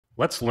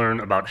Let's learn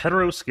about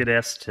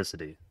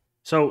heteroskedasticity.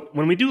 So,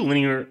 when we do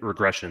linear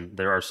regression,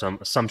 there are some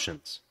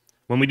assumptions.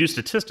 When we do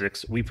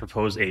statistics, we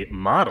propose a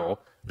model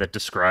that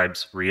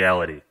describes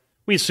reality.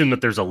 We assume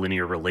that there's a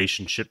linear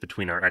relationship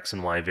between our x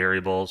and y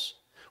variables.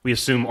 We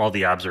assume all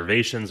the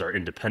observations are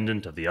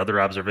independent of the other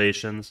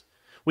observations.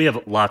 We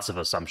have lots of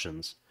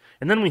assumptions.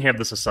 And then we have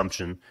this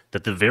assumption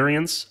that the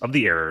variance of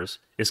the errors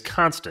is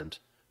constant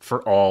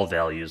for all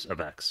values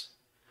of x.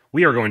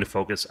 We are going to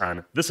focus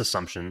on this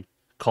assumption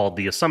called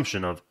the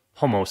assumption of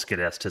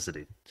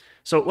homoskedasticity.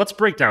 So let's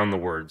break down the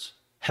words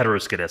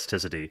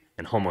heteroskedasticity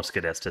and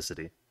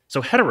homoskedasticity.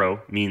 So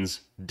hetero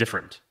means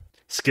different.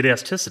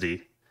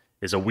 Skedasticity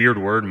is a weird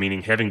word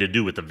meaning having to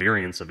do with the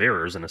variance of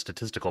errors in a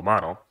statistical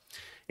model,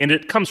 and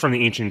it comes from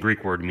the ancient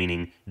Greek word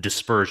meaning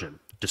dispersion.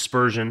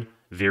 Dispersion,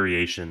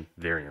 variation,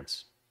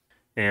 variance.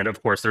 And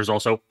of course, there's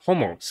also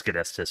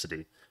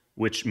homoskedasticity,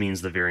 which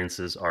means the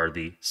variances are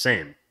the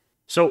same.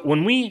 So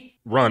when we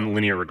run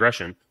linear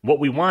regression, what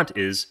we want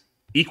is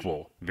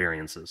equal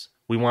variances.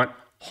 We want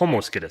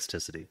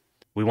homoskedasticity.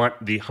 We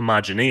want the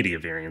homogeneity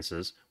of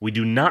variances. We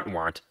do not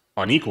want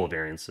unequal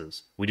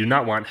variances. We do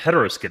not want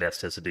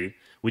heteroskedasticity.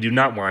 We do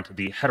not want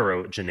the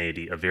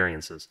heterogeneity of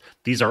variances.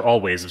 These are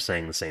all ways of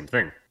saying the same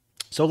thing.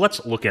 So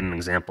let's look at an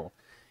example.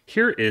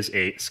 Here is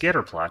a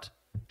scatter plot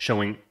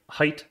showing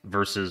height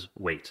versus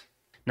weight.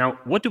 Now,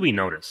 what do we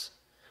notice?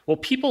 Well,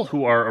 people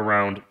who are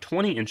around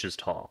 20 inches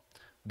tall,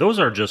 those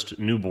are just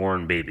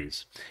newborn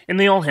babies, and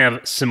they all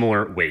have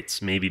similar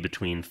weights, maybe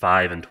between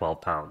 5 and 12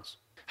 pounds.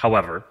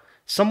 However,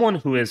 someone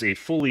who is a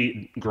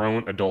fully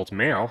grown adult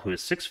male who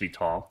is 6 feet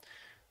tall,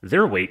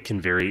 their weight can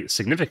vary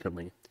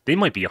significantly. They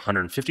might be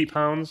 150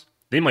 pounds,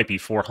 they might be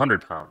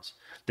 400 pounds.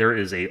 There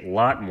is a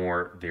lot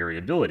more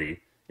variability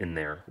in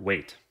their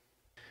weight.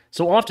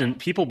 So often,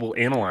 people will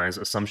analyze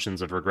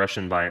assumptions of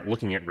regression by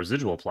looking at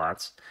residual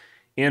plots,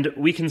 and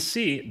we can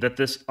see that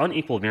this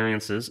unequal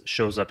variances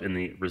shows up in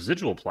the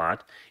residual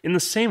plot in the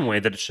same way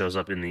that it shows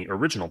up in the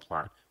original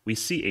plot. We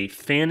see a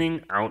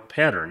fanning out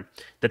pattern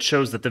that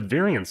shows that the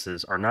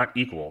variances are not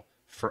equal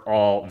for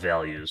all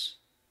values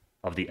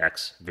of the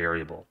x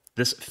variable.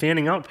 This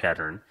fanning out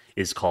pattern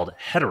is called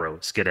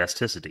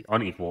heteroskedasticity,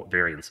 unequal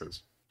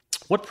variances.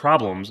 What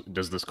problems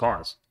does this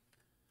cause?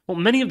 Well,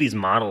 many of these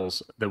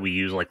models that we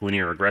use, like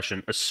linear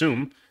regression,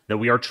 assume that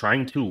we are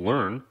trying to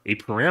learn a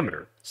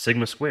parameter,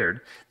 sigma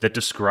squared, that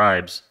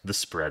describes the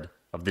spread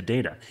of the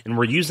data. And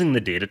we're using the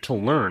data to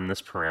learn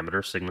this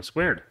parameter, sigma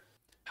squared.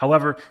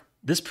 However,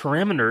 this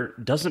parameter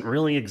doesn't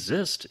really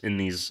exist in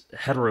these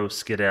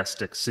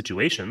heteroskedastic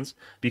situations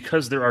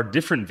because there are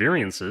different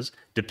variances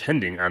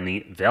depending on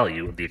the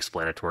value of the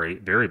explanatory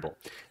variable.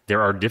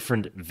 There are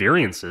different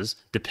variances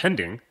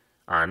depending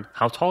on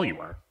how tall you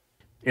are.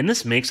 And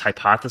this makes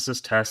hypothesis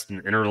tests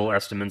and interval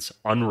estimates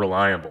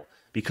unreliable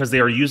because they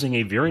are using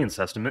a variance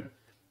estimate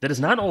that is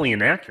not only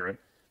inaccurate,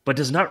 but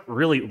does not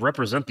really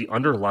represent the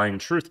underlying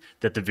truth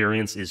that the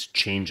variance is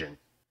changing.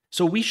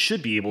 So we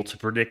should be able to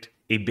predict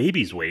a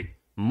baby's weight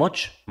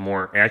much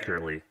more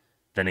accurately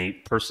than a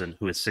person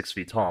who is 6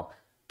 feet tall,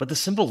 but the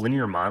simple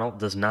linear model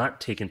does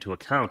not take into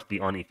account the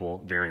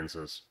unequal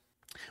variances.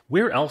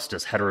 Where else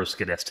does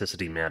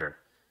heteroskedasticity matter?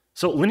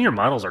 So linear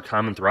models are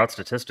common throughout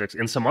statistics,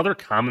 and some other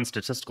common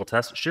statistical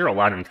tests share a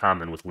lot in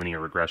common with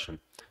linear regression.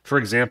 For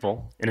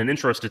example, in an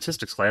intro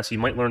statistics class, you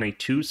might learn a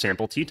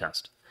two-sample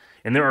t-test.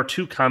 And there are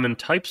two common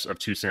types of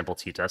two-sample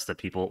t-tests that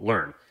people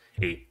learn.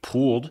 A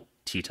pooled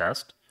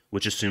t-test,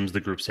 which assumes the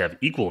groups have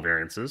equal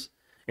variances,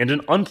 and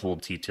an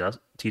unpooled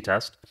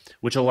t-test,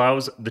 which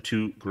allows the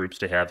two groups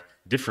to have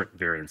different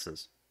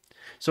variances.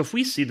 So if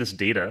we see this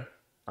data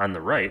on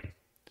the right,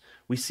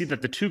 we see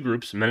that the two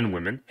groups, men and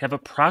women, have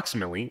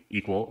approximately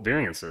equal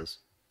variances.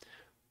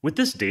 With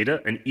this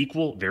data, an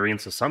equal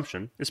variance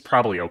assumption is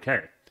probably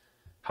okay.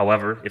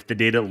 However, if the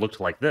data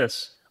looked like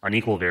this, an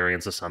equal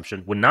variance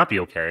assumption would not be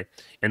okay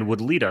and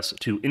would lead us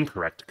to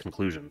incorrect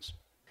conclusions.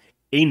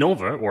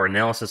 ANOVA, or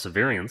analysis of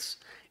variance,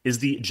 is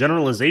the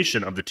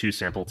generalization of the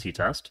two-sample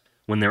t-test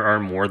when there are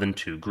more than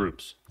two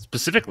groups.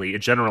 Specifically,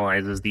 it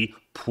generalizes the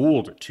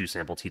pooled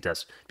two-sample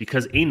t-test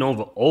because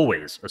ANOVA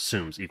always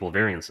assumes equal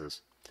variances.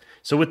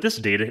 So with this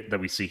data that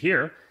we see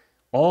here,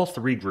 all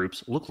three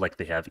groups look like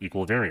they have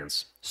equal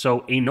variance.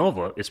 So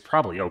ANOVA is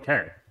probably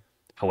okay.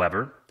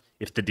 However,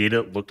 if the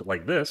data looked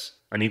like this,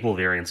 an equal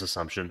variance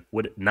assumption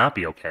would not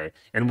be okay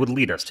and would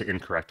lead us to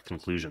incorrect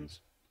conclusions.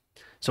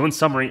 So in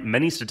summary,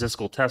 many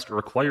statistical tests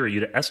require you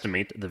to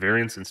estimate the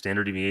variance and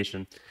standard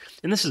deviation,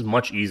 and this is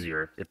much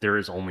easier if there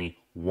is only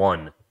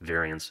one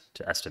variance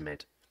to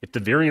estimate. If the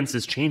variance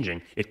is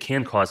changing, it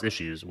can cause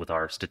issues with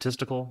our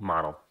statistical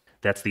model.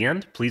 That's the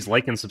end. Please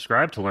like and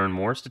subscribe to learn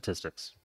more statistics.